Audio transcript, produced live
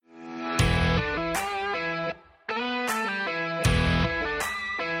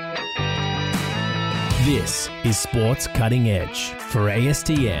This is Sports Cutting Edge for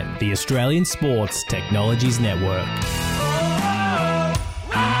ASTN, the Australian Sports Technologies Network.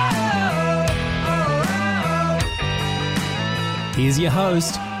 Here's your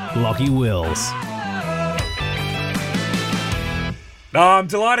host, Lockie Wills. I'm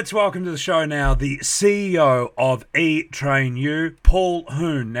delighted to welcome to the show now the CEO of eTrainU, Paul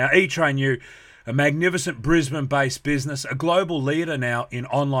Hoon. Now, eTrainU, a magnificent Brisbane-based business, a global leader now in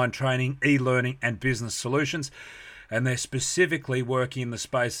online training, e-learning and business solutions. And they're specifically working in the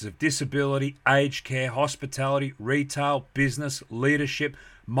spaces of disability, aged care, hospitality, retail, business, leadership,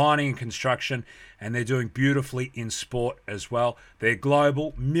 mining and construction, and they're doing beautifully in sport as well. They're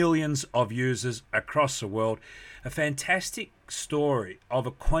global, millions of users across the world. A fantastic story of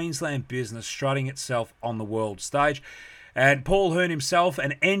a Queensland business strutting itself on the world stage. And Paul Hoon himself,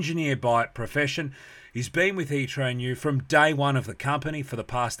 an engineer by profession, he's been with eTrainU from day one of the company for the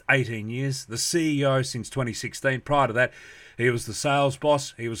past 18 years, the CEO since 2016. Prior to that, he was the sales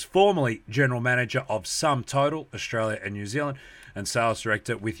boss. He was formerly general manager of Sum Total, Australia and New Zealand, and sales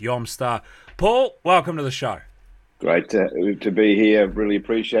director with Yomstar. Paul, welcome to the show. Great to be here. Really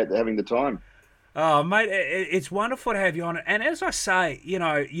appreciate having the time. Oh, mate, it's wonderful to have you on. And as I say, you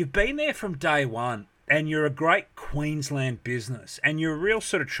know, you've been there from day one, and you're a great Queensland business, and you're a real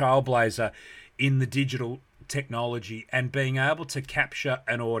sort of trailblazer in the digital technology and being able to capture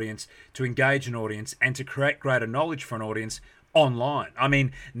an audience, to engage an audience, and to create greater knowledge for an audience online. I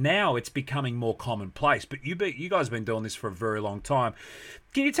mean, now it's becoming more commonplace, but you guys have been doing this for a very long time.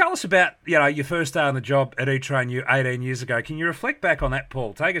 Can you tell us about, you know, your first day on the job at eTrainU 18 years ago? Can you reflect back on that,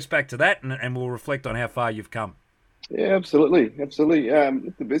 Paul? Take us back to that, and we'll reflect on how far you've come. Yeah, absolutely.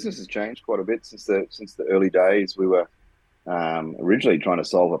 The business has changed quite a bit since the early days. We were originally trying to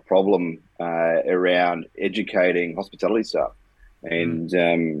solve a problem around educating hospitality staff, and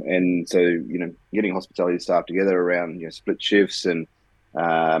so, you know, getting hospitality staff together around, you know, split shifts and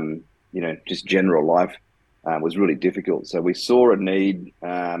you know, just general life was really difficult. So we saw a need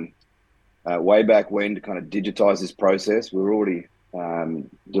way back when to kind of digitize this process. We were already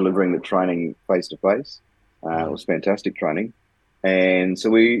delivering the training face to face. It was fantastic training. And so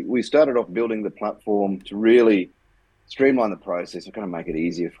we started off building the platform to really streamline the process and kind of make it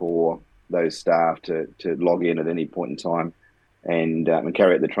easier for those staff to log in at any point in time and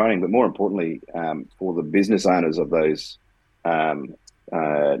carry out the training. But more importantly, for the business owners of those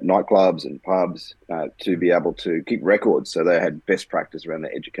nightclubs and pubs to be able to keep records. So they had best practice around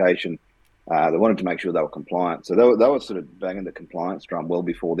their education. They wanted to make sure they were compliant. So they were sort of banging the compliance drum well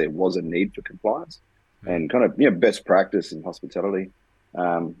before there was a need for compliance. And kind of, you know, best practice in hospitality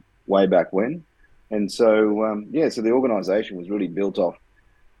way back when. And so, so the organisation was really built off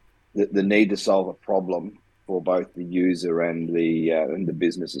the need to solve a problem for both the user and the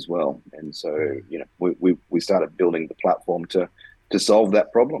business as well. And so, you know, we started building the platform to solve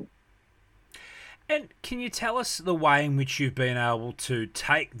that problem. And can you tell us the way in which you've been able to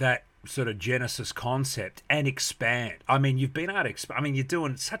take that sort of Genesis concept and expand? I mean, you've been able to expand. I mean, you're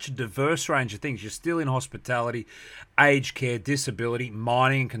doing such a diverse range of things. You're still in hospitality, aged care, disability,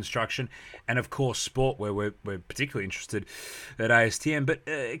 mining and construction, and of course sport, where we're particularly interested at ASTN. But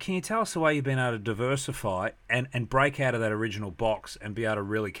can you tell us the way you've been able to diversify and break out of that original box and be able to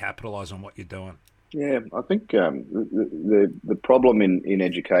really capitalise on what you're doing? Yeah, I think the problem in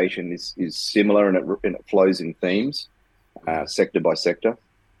education is similar, and it flows in themes, sector by sector.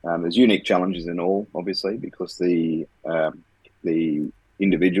 There's unique challenges in all, obviously, because the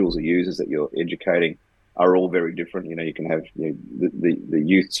individuals or users that you're educating are all very different. You know, you can have, you know, the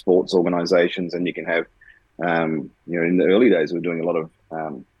youth sports organisations, and you can have, you know, in the early days we were doing a lot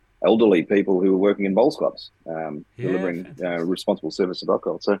of elderly people who were working in bowls clubs, delivering responsible service of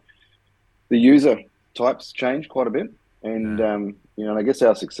alcohol. So the user types change quite a bit, and you know, and I guess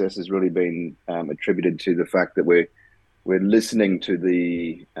our success has really been attributed to the fact that we're listening to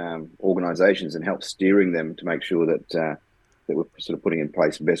the organisations and help steering them to make sure that we're sort of putting in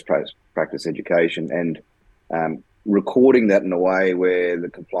place best practice education and recording that in a way where the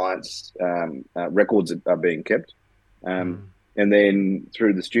compliance records are being kept. And then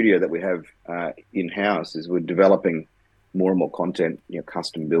through the studio that we have in-house, is we're developing more and more content, you know,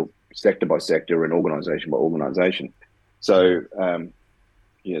 custom built sector by sector and organisation by organisation. So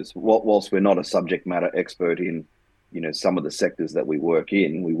yes, whilst we're not a subject matter expert in, you know, some of the sectors that we work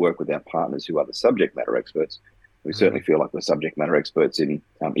in, we work with our partners who are the subject matter experts. We certainly feel like we're subject matter experts in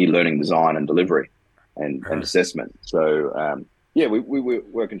e-learning design and delivery and assessment. So, we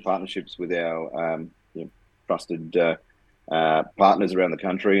work in partnerships with our you know, trusted partners around the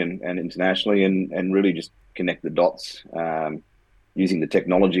country and internationally, and really just connect the dots using the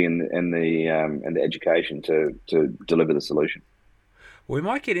technology and the education to deliver the solution. We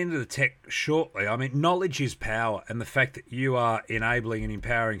might get into the tech shortly. I mean, knowledge is power, and the fact that you are enabling and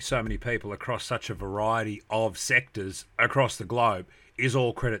empowering so many people across such a variety of sectors across the globe is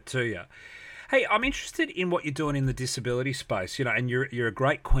all credit to you. Hey, I'm interested in what you're doing in the disability space, and you're a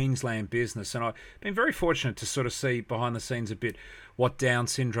great Queensland business, and I've been very fortunate to sort of see behind the scenes a bit what Down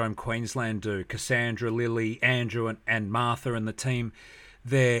Syndrome Queensland do. Cassandra, Lily, Andrew, and Martha, and the team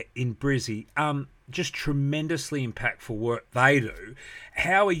there in Brizzy. Just tremendously impactful work they do.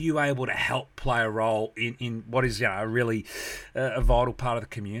 How are you able to help play a role in what is a really a vital part of the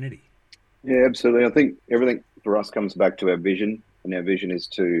community? Yeah, absolutely. I think everything for us comes back to our vision, and our vision is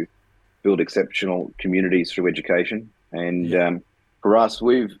to build exceptional communities through education. And for us,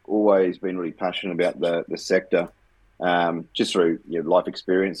 we've always been really passionate about the sector, just through life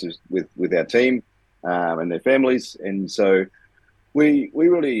experiences with our team and their families. And so we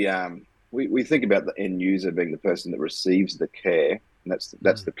really we think about the end user being the person that receives the care, and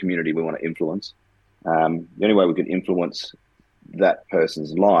that's the community we want to influence. The only way we could influence that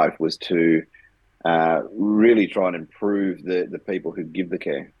person's life was to really try and improve the people who give the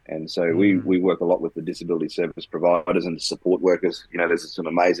care. And so we work a lot with the disability service providers and the support workers. There's some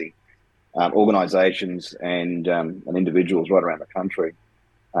amazing organisations and individuals right around the country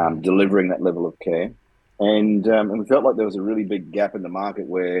delivering that level of care. And we felt like there was a really big gap in the market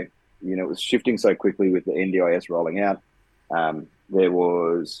where it was shifting so quickly with the NDIS rolling out. There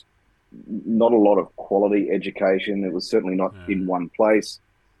was not a lot of quality education. It was certainly not in one place.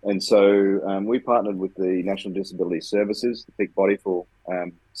 And so we partnered with the National Disability Services, the peak body for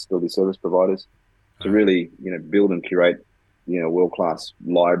disability service providers, to really build and curate a world-class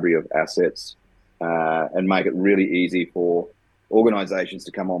library of assets and make it really easy for organisations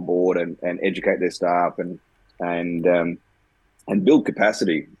to come on board and educate their staff and build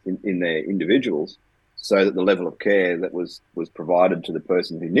capacity in their individuals, so that the level of care that was provided to the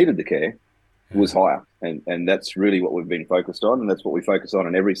person who needed the care was higher. And that's really what we've been focused on, and that's what we focus on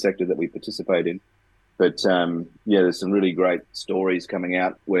in every sector that we participate in. But there's some really great stories coming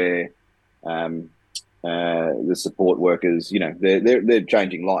out where the support workers, they're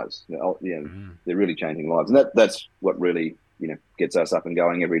changing lives. They're really changing lives, and that's what really gets us up and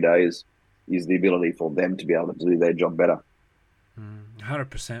going every day is the ability for them to be able to do their job better.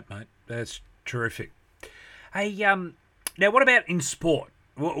 100%, mate. That's terrific. Hey, now what about in sport?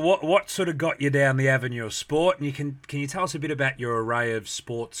 What sort of got you down the avenue of sport? And can you tell us a bit about your array of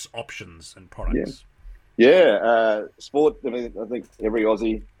sports options and products? Sport. I mean, I think every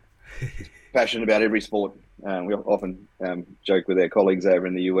Aussie is passionate about every sport. We often joke with our colleagues over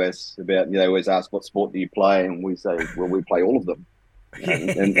in the US about, they always ask, what sport do you play? And we say, well, we play all of them.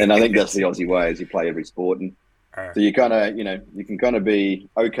 And I think that's the Aussie way, is you play every sport. And so you kind of, you can kind of be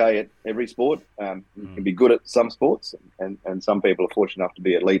okay at every sport. You can be good at some sports, and some people are fortunate enough to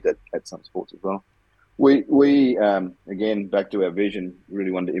be elite at some sports as well. We again, back to our vision, really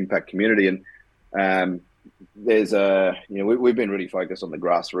wanted to impact community. And there's we've been really focused on the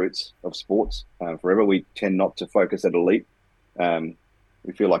grassroots of sports forever. We tend not to focus at elite.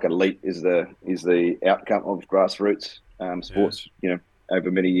 We feel like elite is the outcome of grassroots sports,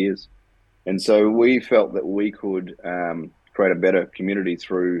 over many years. And so we felt that we could create a better community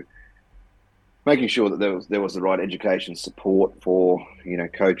through making sure that there was the right education support for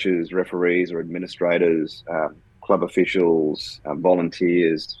coaches, referees, or administrators, club officials,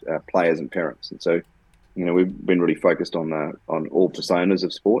 volunteers, players, and parents. And so we've been really focused on all personas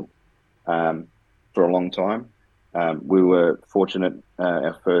of sport for a long time. We were fortunate.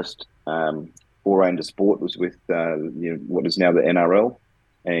 Our first foray into sport was with what is now the NRL.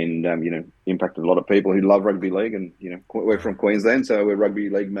 And impacted a lot of people who love rugby league, and we're from Queensland, so we're rugby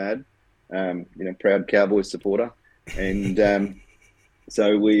league mad. Proud Cowboys supporter, and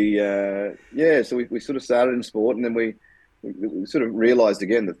so we sort of started in sport, and then we sort of realised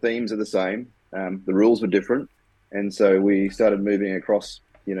again the themes are the same, the rules were different, and so we started moving across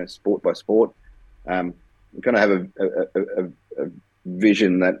sport by sport. We kind of have a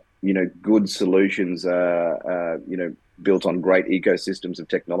vision that good solutions are built on great ecosystems of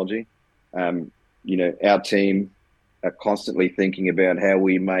technology. Our team are constantly thinking about how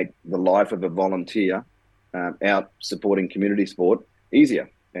we make the life of a volunteer out supporting community sport easier.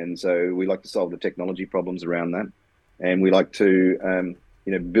 And so we like to solve the technology problems around that. And we like to,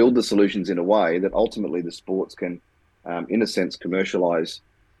 build the solutions in a way that ultimately the sports can, in a sense, commercialize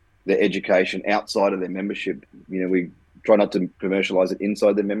their education outside of their membership. We try not to commercialize it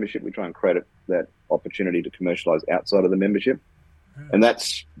inside the membership. We try and create that opportunity to commercialize outside of the membership. and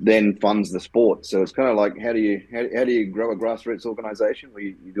that's then funds the sport. So it's kind of like, how do you grow a grassroots organisation? Well,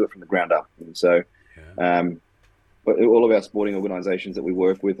 you do it from the ground up. And so, but all of our sporting organisations that we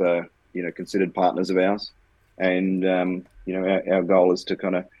work with are, considered partners of ours, and our goal is to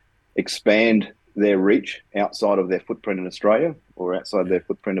kind of expand their reach outside of their footprint in Australia, or outside their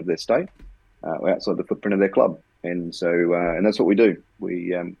footprint of their state, or outside the footprint of their club. And so, and that's what we do.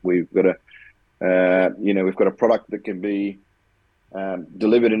 We've got a product that can be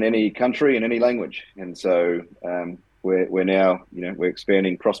delivered in any country in any language. And so we're now, we're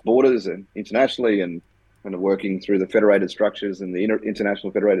expanding cross borders and internationally, and kind of working through the federated structures and the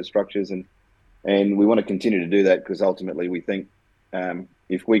international federated structures, and we want to continue to do that, because ultimately we think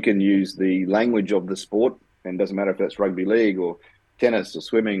if we can use the language of the sport, and it doesn't matter if that's rugby league or tennis or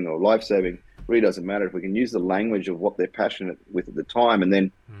swimming or lifesaving, really doesn't matter. If we can use the language of what they're passionate with at the time, and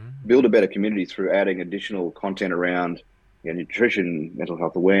then build a better community through adding additional content around nutrition, mental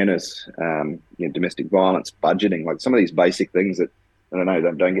health awareness, domestic violence, budgeting, like some of these basic things that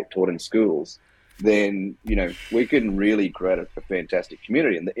don't get taught in schools, then we can really create a fantastic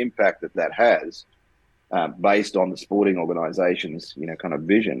community. And the impact that has, based on the sporting organisation's kind of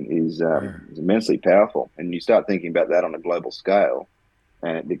vision, is immensely powerful. And you start thinking about that on a global scale,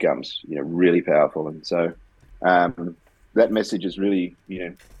 and it becomes really powerful. And so that message is really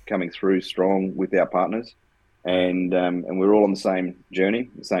coming through strong with our partners, and we're all on the same journey,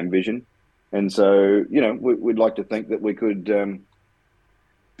 the same vision. And so we'd like to think that we could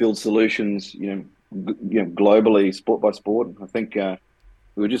build solutions globally, sport by sport. I think we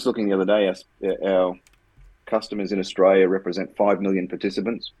were just looking the other day, our customers in Australia represent 5 million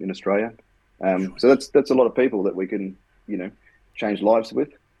participants in Australia. So that's a lot of people that we can change lives with.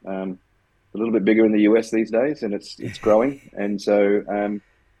 A little bit bigger in the US these days, and it's growing. And so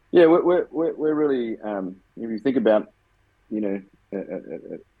we're really, if you think about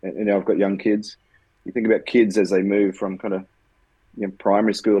I've got young kids. You think about kids as they move from kind of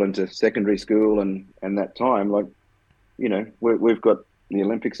primary school into secondary school, and that time, we've got the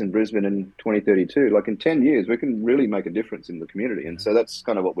Olympics in Brisbane in 2032. Like in 10 years, we can really make a difference in the community. And so that's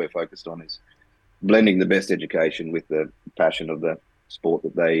kind of what we're focused on, is blending the best education with the passion of the sport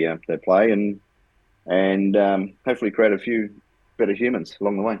that they play, and hopefully create a few better humans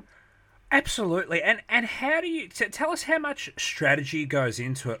along the way. Absolutely. And how do you tell us how much strategy goes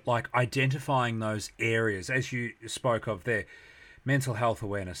into it, like identifying those areas, as you spoke of there? Mental health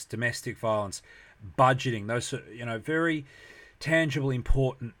awareness, domestic violence, budgeting, those very tangible,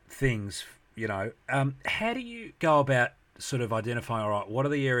 important things. How do you go about sort of identifying, all right, what are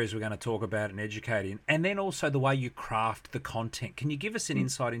the areas we're going to talk about and educate in, and then also the way you craft the content? Can you give us an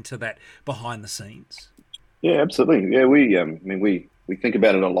insight into that behind the scenes? Yeah, absolutely. Yeah, we think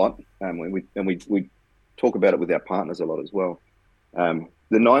about it a lot, and we talk about it with our partners a lot as well. The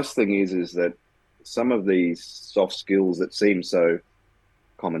nice thing is that some of these soft skills that seem so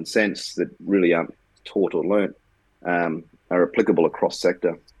common sense, that really aren't taught or learnt, are applicable across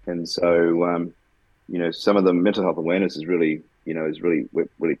sector. And so, some of the mental health awareness is really, we're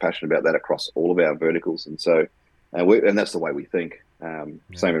really passionate about that across all of our verticals. And so, and that's the way we think.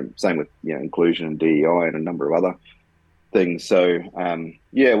 Same with inclusion and DEI and a number of other things. So,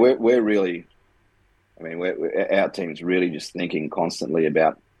 we're really, our team's really just thinking constantly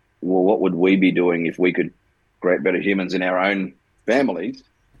about, well, what would we be doing if we could create better humans in our own families,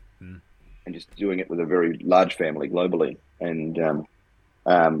 and just doing it with a very large family globally. And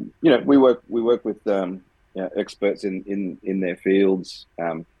we work with experts in their fields.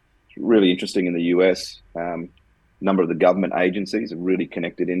 Really interesting in the US. A number of the government agencies are really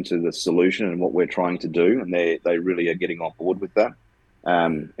connected into the solution and what we're trying to do, and they really are getting on board with that.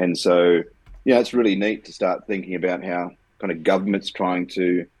 And so it's really neat to start thinking about how kind of government's trying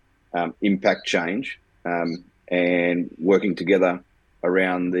to impact change, and working together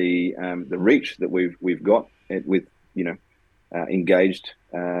around the reach that we've got with engaged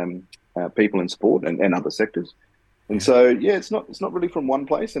people in sport and other sectors. And so it's not really from one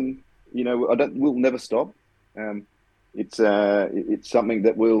place, and we'll never stop. It's something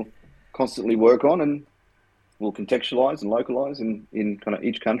that we'll constantly work on, and we'll contextualize and localize in kind of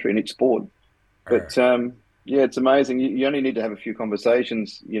each country and each sport. But it's amazing. You only need to have a few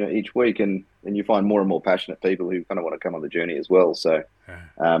conversations, each week, and you find more and more passionate people who kind of want to come on the journey as well. So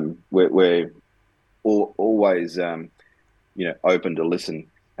we're always open to listen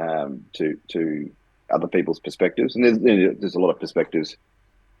to other people's perspectives, and there's a lot of perspectives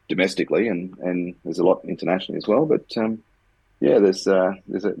domestically, and there's a lot internationally as well. But there's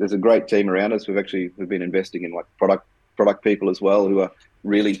a great team around us. We've been investing in like product people as well, who are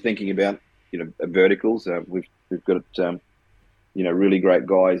really thinking about verticals. We've got really great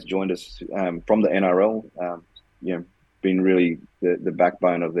guys joined us from the NRL. Been really the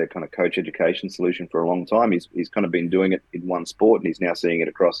backbone of their kind of coach education solution for a long time. He's kind of been doing it in one sport, and he's now seeing it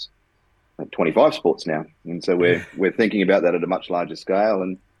across 25 sports now. And so we're thinking about that at a much larger scale,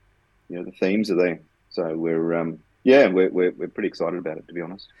 and the themes are there. So we're pretty excited about it, to be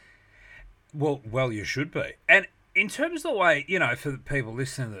honest. Well, you should be. And in terms of the way, for the people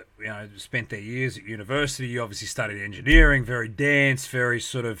listening that, spent their years at university, you obviously studied engineering, very dense, very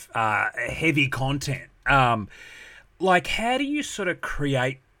sort of heavy content. How do you sort of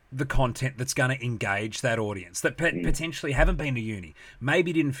create the content that's going to engage that audience that potentially haven't been to uni,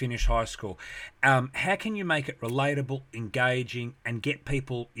 maybe didn't finish high school? How can you make it relatable, engaging, and get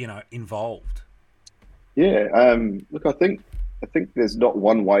people, involved? Yeah, look, I think there's not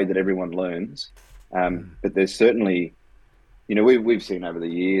one way that everyone learns, but there's certainly, we've seen over the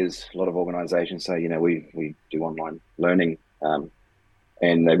years a lot of organisations say, we do online learning,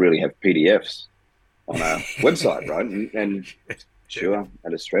 and they really have PDFs on a website, right? And sure,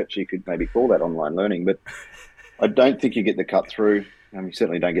 at a stretch, you could maybe call that online learning, but I don't think you get the cut through. You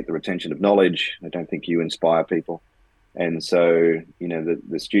certainly don't get the retention of knowledge. I don't think you inspire people, and so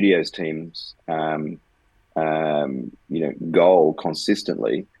the studios teams. Goal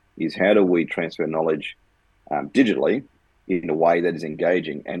consistently is how do we transfer knowledge digitally in a way that is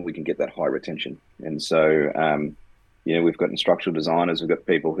engaging and we can get that high retention. And so, we've got instructional designers, we've got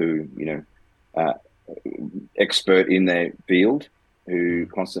people who, expert in their field who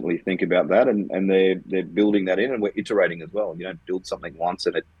constantly think about that and they're building that in, and we're iterating as well. You don't build something once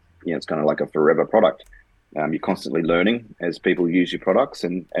and it's kind of like a forever product. You're constantly learning as people use your products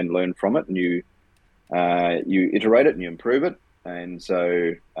and learn from it, and you iterate it and you improve it. And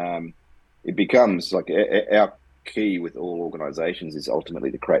so it becomes like our key with all organizations is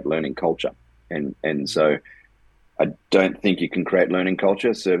ultimately to create learning culture. And so I don't think you can create learning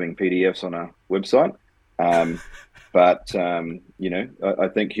culture serving PDFs on a website. But I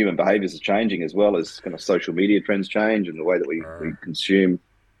think human behaviors are changing as well as kind of social media trends change and the way that we consume,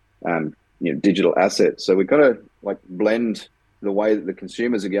 digital assets. So we've got to blend the way that the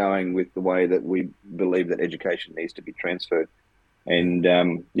consumers are going with the way that we believe that education needs to be transferred. And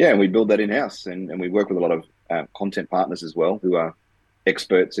we build that in-house, and we work with a lot of content partners as well who are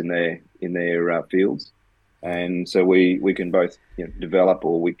experts in their fields. And so we can both develop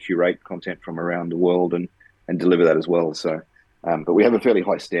or we curate content from around the world and deliver that as well. So, but we have a fairly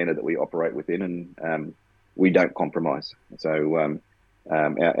high standard that we operate within, and we don't compromise. So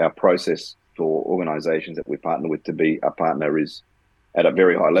our process for organisations that we partner with to be a partner is at a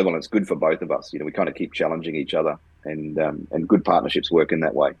very high level, and it's good for both of us. We kind of keep challenging each other, and good partnerships work in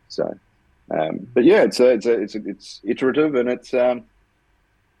that way. So, but yeah, it's iterative, and it's that'll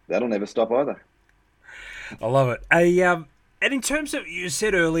never stop either. I love it. And in terms of, you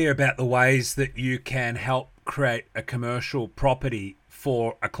said earlier about the ways that you can help create a commercial property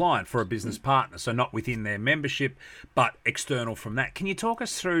for a client, for a business partner, so not within their membership, but external from that. Can you talk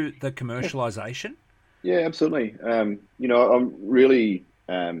us through the commercialization? Yeah, absolutely. I'm really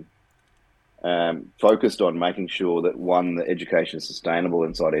focused on making sure that, one, the education is sustainable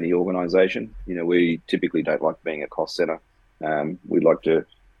inside any organisation. We typically don't like being a cost centre. We'd like to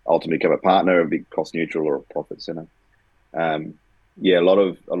ultimately become a partner and be cost neutral or a profit centre. A lot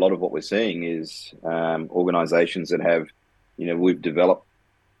of what we're seeing is organisations that have, we've developed,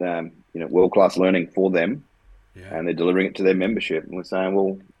 world-class learning for them, and they're delivering it to their membership. And we're saying,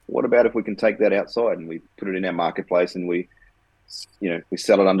 well, what about if we can take that outside and we put it in our marketplace and we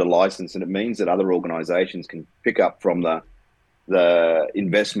sell it under license, and it means that other organisations can pick up from the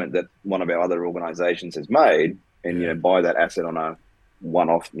investment that one of our other organisations has made and buy that asset on a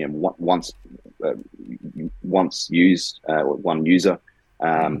one-off, once used, one user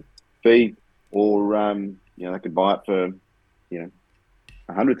fee, or they could buy it for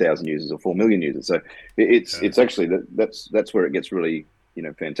 100,000 users or 4 million users. So it's actually that's where it gets really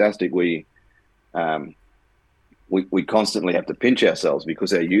fantastic. We constantly have to pinch ourselves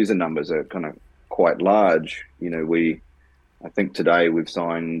because our user numbers are kind of quite large. I think today we've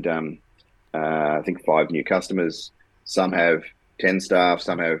signed 5 new customers. Some have 10 staff,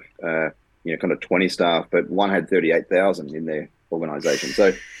 some have kind of 20 staff, but one had 38,000 in their organization.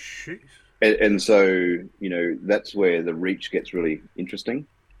 So and so that's where the reach gets really interesting,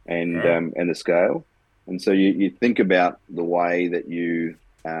 and the scale. And so you think about the way that you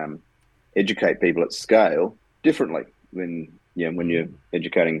educate people at scale differently when you're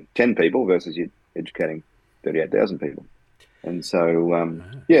educating 10 people versus you're educating 38,000 people. And so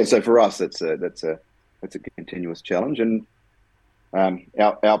so for us that's a continuous challenge. And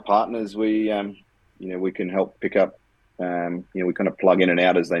our partners, we can help pick up we kind of plug in and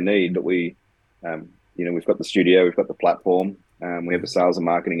out as they need, but we've got the studio, we've got the platform, we have a sales and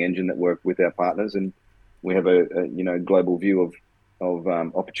marketing engine that work with our partners, and we have a global view of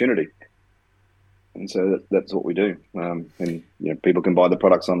opportunity. And so that's what we do. And people can buy the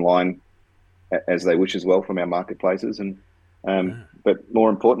products online as they wish as well from our marketplaces, and but more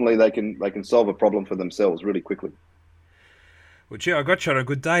importantly, they can solve a problem for themselves really quickly. Well, gee, I got you on a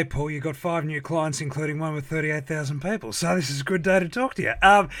good day, Paul. You got 5 new clients, including one with 38,000 people. So this is a good day to talk to you.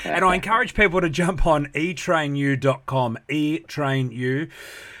 And I encourage people to jump on etrainyou.com,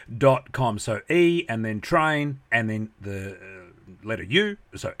 etrainyou.com. So E and then train and then the letter U.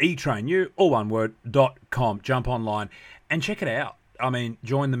 So etrainyou, all one word, .com. Jump online and check it out. I mean,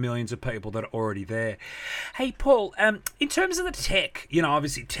 join the millions of people that are already there. Hey, Paul, in terms of the tech,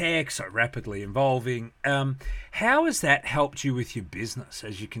 obviously tech so rapidly evolving, how has that helped you with your business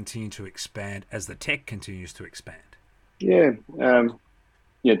as you continue to expand, as the tech continues to expand? Yeah,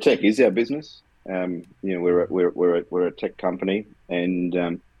 tech is our business. We're a tech company,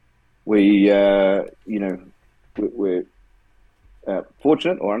 and we're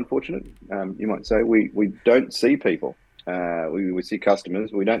fortunate or unfortunate, you might say. We don't see people. We see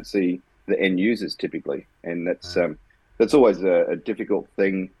customers. We don't see the end users typically, and that's always a difficult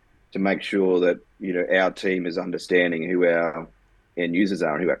thing to make sure that our team is understanding who our end users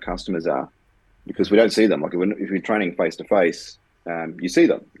are and who our customers are, because we don't see them. Like if you're training face to face, you see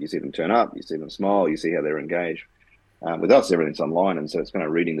them. You see them turn up. You see them smile. You see how they're engaged. With us, everything's online, and so it's kind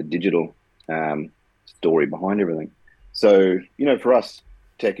of reading the digital story behind everything. So for us,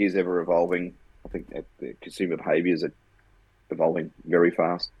 tech is ever evolving. I think the consumer behaviours are evolving very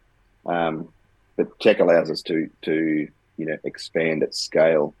fast, but tech allows us to expand at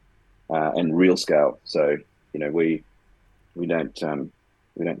scale and real scale. So we don't kind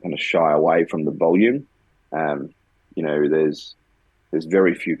of shy away from the volume. There's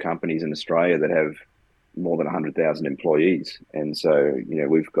very few companies in Australia that have more than 100,000 employees, and so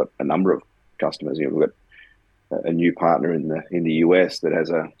we've got a number of customers. We've got a new partner in the US that has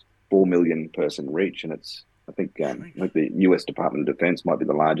a 4 million person reach, and I think the US Department of Defense might be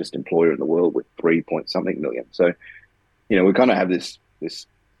the largest employer in the world with 3-point-something million. So, we kind of have this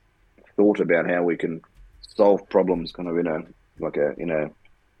thought about how we can solve problems kind of in a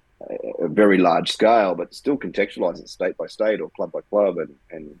very large scale, but still contextualize it state by state or club by club,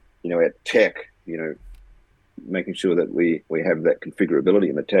 and at tech, making sure that we have that configurability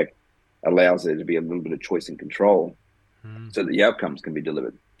in the tech allows there to be a little bit of choice and control, so that the outcomes can be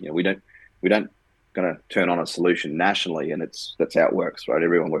delivered. We don't kind of turn on a solution nationally, and that's how it works, right?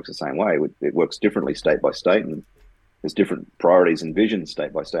 Everyone works the same way. It works differently state by state, and there's different priorities and visions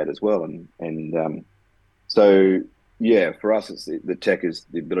state by state as well. And so for us, it's the tech is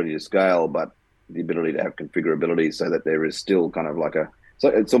the ability to scale, but the ability to have configurability so that there is still kind of so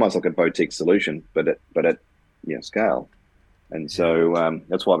it's almost like a boutique solution, but at scale. And so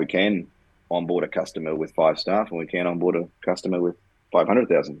that's why we can onboard a customer with 5 staff, and we can onboard a customer with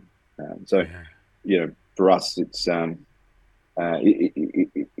 500,000. For us, it's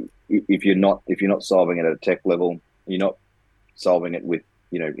if you're not solving it at a tech level, you're not solving it with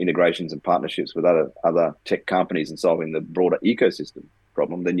integrations and partnerships with other tech companies and solving the broader ecosystem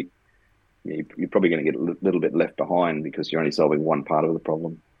problem, then you're probably going to get a little bit left behind because you're only solving one part of the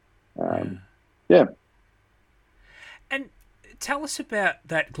problem. And tell us about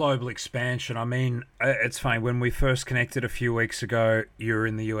that global expansion. I mean, it's funny, when we first connected a few weeks ago, you were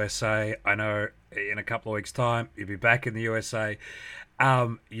in the USA. I know in a couple of weeks' time, you'll be back in the USA.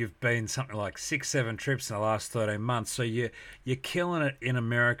 You've been something like 6-7 trips in the last 13 months. So you're killing it in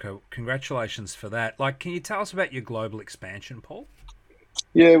America. Congratulations for that. Can you tell us about your global expansion, Paul?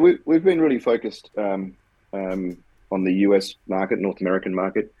 Yeah, we've been really focused on the US market, North American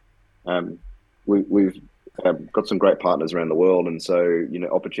market. We've got some great partners around the world, and so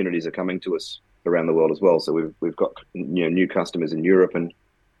opportunities are coming to us around the world as well. So we've got new customers in Europe, and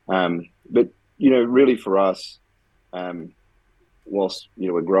but really for us, whilst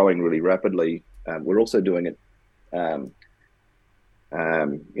we're growing really rapidly, we're also doing it in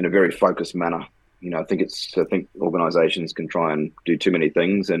a very focused manner. I think organisations can try and do too many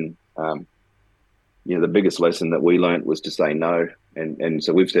things, and the biggest lesson that we learned was to say no, and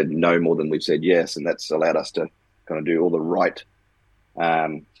so we've said no more than we've said yes, and that's allowed us to kind of do all the right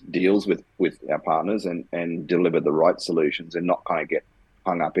deals with our partners and deliver the right solutions, and not kind of get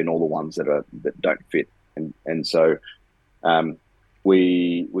hung up in all the ones that don't fit. And so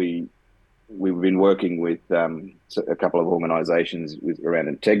we've been working with a couple of organisations around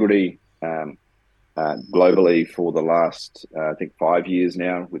integrity globally for the last I think 5 years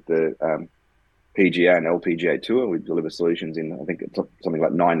now, with the PGA and LPGA Tour. We deliver solutions in, I think, it's something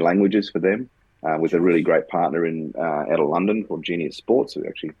like 9 languages for them, with a really great partner in out of London called Genius Sports, who are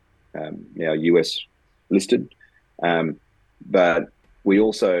actually now US listed. But we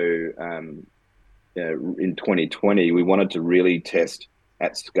also, in 2020, we wanted to really test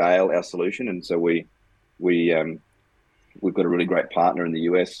at scale our solution, and so we've got a really great partner in the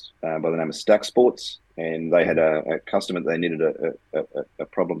US by the name of Stack Sports, and they had a customer that they needed a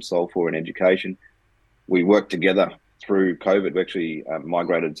problem solved for in education. We worked together through COVID. We actually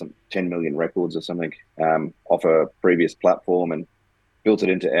migrated some 10 million records or something off a previous platform and built it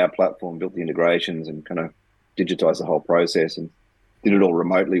into our platform, built the integrations and kind of digitized the whole process, and did it all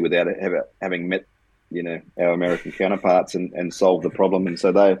remotely without having met, our American counterparts and solved the problem. And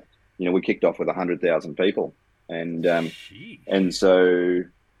so we kicked off with 100,000 people. And so,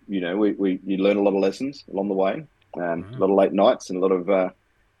 you learn a lot of lessons along the way, a lot of late nights and a lot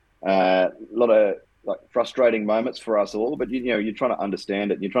of like frustrating moments for us all. But you're trying to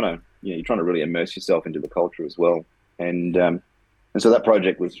understand it. And you're trying to really immerse yourself into the culture as well. And so that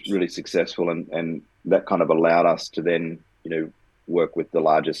project was really successful, and that kind of allowed us to then work with the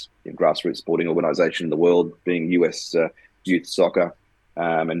largest grassroots sporting organization in the world, being US Youth Soccer.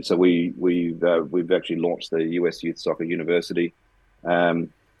 And so we've actually launched the US Youth Soccer University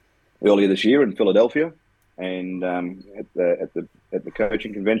earlier this year in Philadelphia, and at the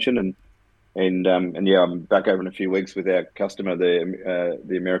coaching convention, and I'm back over in a few weeks with our customer,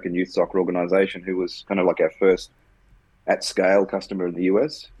 the American Youth Soccer Organization, who was kind of like our first at scale customer in the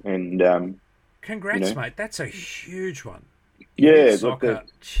US. And congrats, mate! That's a huge one. Yeah, soccer.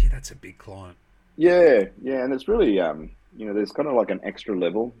 That's a big client. Yeah, and it's really there's kind of like an extra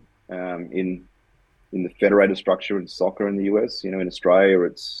level in the federated structure in soccer in the US. In Australia,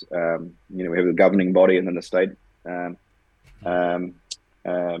 it's we have the governing body and then the state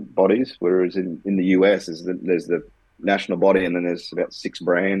bodies, whereas in the US there's the national body, and then there's about 6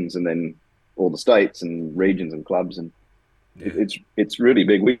 brands, and then all the states and regions and clubs, and it's really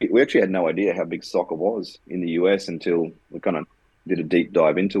big. We actually had no idea how big soccer was in the US until we kind of did a deep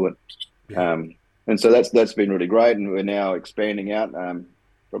dive into it. And so that's been really great, and we're now expanding out.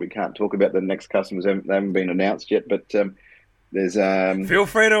 Probably can't talk about the next customers; they haven't been announced yet. But there's feel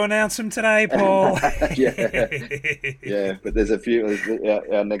free to announce them today, Paul. yeah. But there's a few.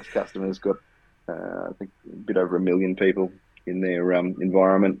 Our next customer's got I think a bit over 1 million people in their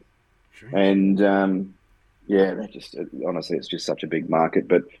environment, and they're just honestly, it's just such a big market.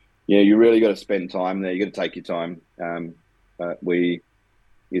 But you really got to spend time there. You got to take your time.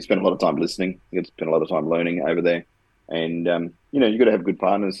 You spend a lot of time listening. You got to spend a lot of time learning over there, and you got to have good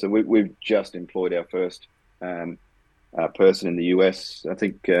partners. So we've just employed our first person in the US, I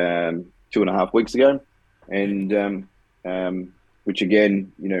think 2.5 weeks ago, and which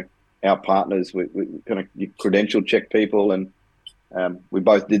again, our partners, we kind of credential check people, and we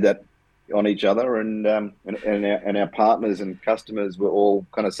both did that on each other, and our partners and customers were all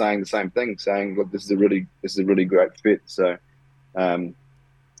kind of saying the same thing, saying, look, this is a really great fit. So.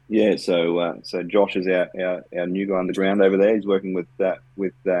 So Josh is our new guy on the ground over there. He's working with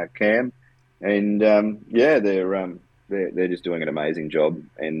Cam, and they're just doing an amazing job.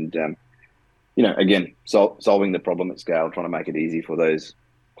 And again, solving the problem at scale, trying to make it easy for those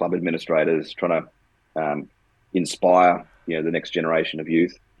club administrators, trying to inspire the next generation of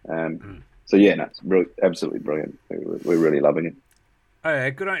youth. It's absolutely brilliant. We're really loving it. Oh,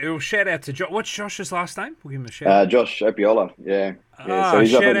 yeah, good on you. Shout out to Josh. What's Josh's last name? We'll give him a shout out. Josh Opiola, so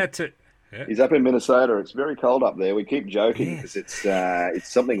he's up in Minnesota. It's very cold up there. We keep joking because it's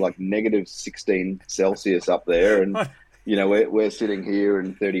something like negative 16 Celsius up there, and we're sitting here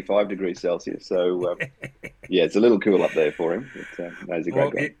in 35 degrees Celsius. So it's a little cool up there for him. He's a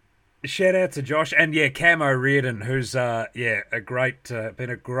great guy. Shout out to Josh and Cam O'Riordan, who's been a great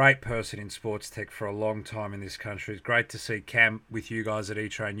person in sports tech for a long time in this country. It's great to see Cam with you guys at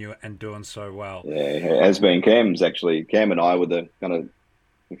eTrainU and doing so well. Yeah, it has been. Cam and I were the kind of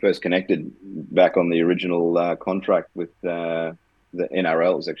first connected back on the original contract with the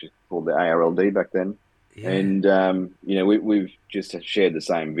NRL. It was actually called the ARLD back then. Yeah. And we've just shared the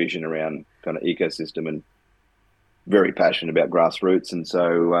same vision around kind of ecosystem, and very passionate about grassroots. And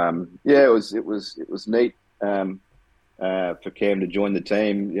so it was neat for Cam to join the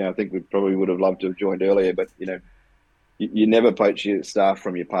team. I think we probably would have loved to have joined earlier, but you never poach your staff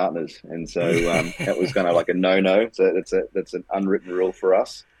from your partners, and so that was kind of like a no. So that's an unwritten rule for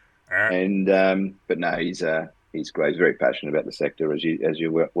us. And but no, he's great. He's very passionate about the sector, as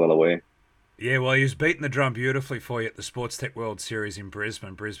you're well aware. Yeah, well, he was beating the drum beautifully for you at the Sports Tech World Series in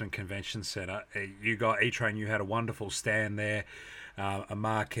Brisbane Convention Centre. You got eTrain. You had a wonderful stand there. a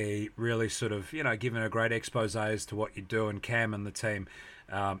marquee, really sort of, giving a great expose as to what you do, and Cam and the team.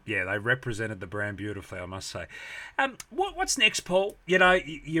 They represented the brand beautifully, I must say. What's next, Paul?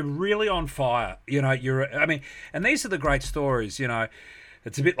 You're really on fire. And these are the great stories,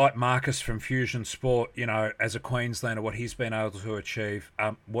 It's a bit like Marcus from Fusion Sport, as a Queenslander, what he's been able to achieve,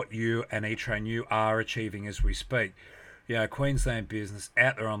 what you and E-Train U are achieving as we speak. Queensland business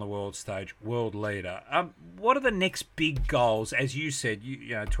out there on the world stage, world leader. What are the next big goals? As you said,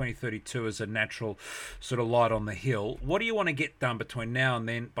 2032 is a natural sort of light on the hill. What do you want to get done between now and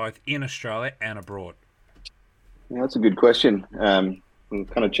then, both in Australia and abroad? Yeah, that's a good question. We're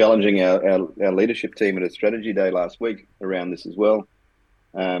kind of challenging our leadership team at a strategy day last week around this as well.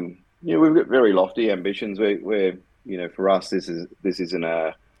 We've got very lofty ambitions. We're for us, this isn't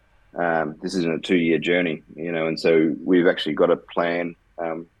a 2-year journey, and so we've actually got a plan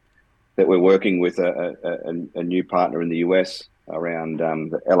that we're working with a new partner in the US around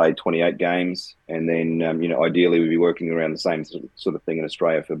the LA 28 games, and then ideally we'd be working around the same sort of thing in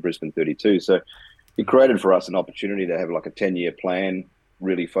Australia for Brisbane 32. So it created for us an opportunity to have like a 10-year plan,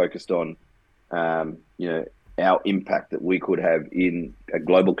 really focused on our impact that we could have in a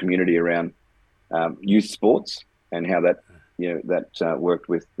global community around youth sports, and how that worked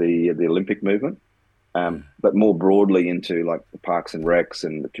with the Olympic movement, but more broadly into like the parks and recs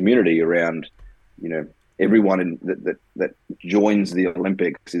and the community around, everyone that joins the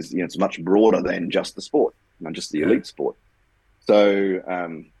Olympics is, it's much broader than just the sport, not just the elite sport. So,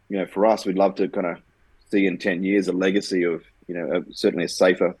 for us, we'd love to kind of see in 10 years a legacy of, certainly a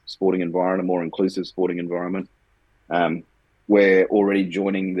safer sporting environment, a more inclusive sporting environment. We're already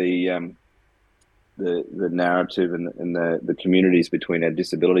joining the narrative and the communities between our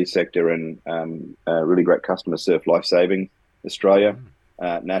disability sector and a really great customer, Surf Life Saving Australia,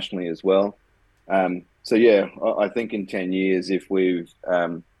 nationally as well. I think in 10 years, if we've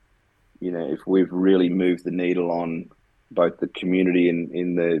really moved the needle on both the community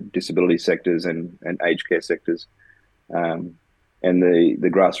in the disability sectors and aged care sectors, and the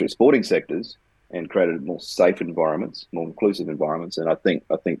grassroots sporting sectors, and created more safe environments, more inclusive environments. And I think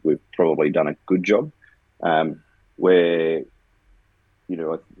we've probably done a good job. We're,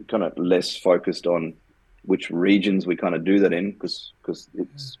 kind of less focused on which regions we kind of do that in, because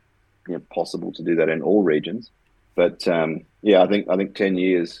it's possible to do that in all regions. But I think 10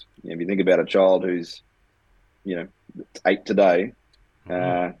 years. If you think about a child who's 8 today,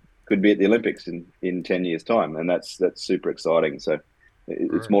 could be at the Olympics in 10 years' time, and that's super exciting. So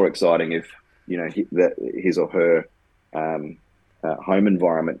it's more exciting if that his or her home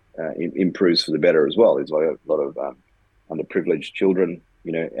environment improves for the better as well. There's a lot of underprivileged children,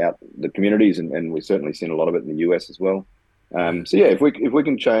 out in the communities, and we've certainly seen a lot of it in the US as well. If we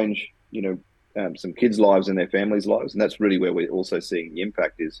can change, some kids' lives and their families' lives, and that's really where we're also seeing the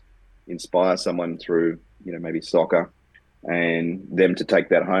impact is inspire someone through, maybe soccer, and them to take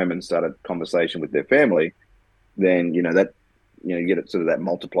that home and start a conversation with their family, then you get it sort of that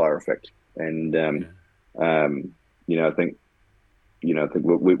multiplier effect. And I think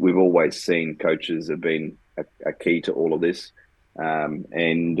we've always seen coaches have been a key to all of this, and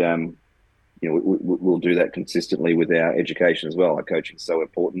we'll do that consistently with our education as well. Our coaching is so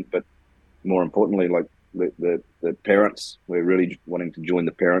important, but more importantly, like the parents, we're really wanting to join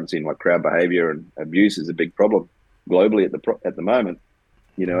the parents in, like, crowd behaviour and abuse is a big problem globally at the moment.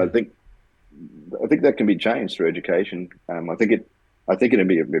 I think that can be changed through education. I think it'd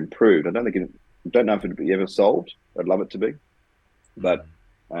be improved. I don't know if it'd be ever solved. I'd love it to be, but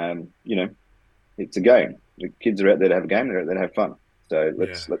it's a game. The kids are out there to have a game. They're out there to have fun. So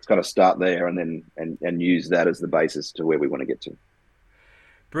let's kind of start there, and then use that as the basis to where we want to get to.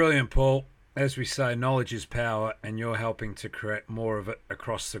 Brilliant, Paul. As we say, knowledge is power, and you're helping to create more of it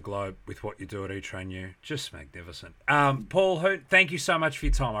across the globe with what you do at E-Train U. Just magnificent. Paul Hoon, thank you so much for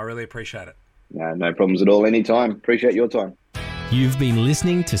your time. I really appreciate it. No problems at all. Anytime. Appreciate your time. You've been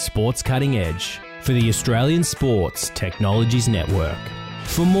listening to Sports Cutting Edge for the Australian Sports Technologies Network.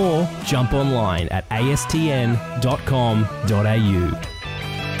 For more, jump online at astn.com.au.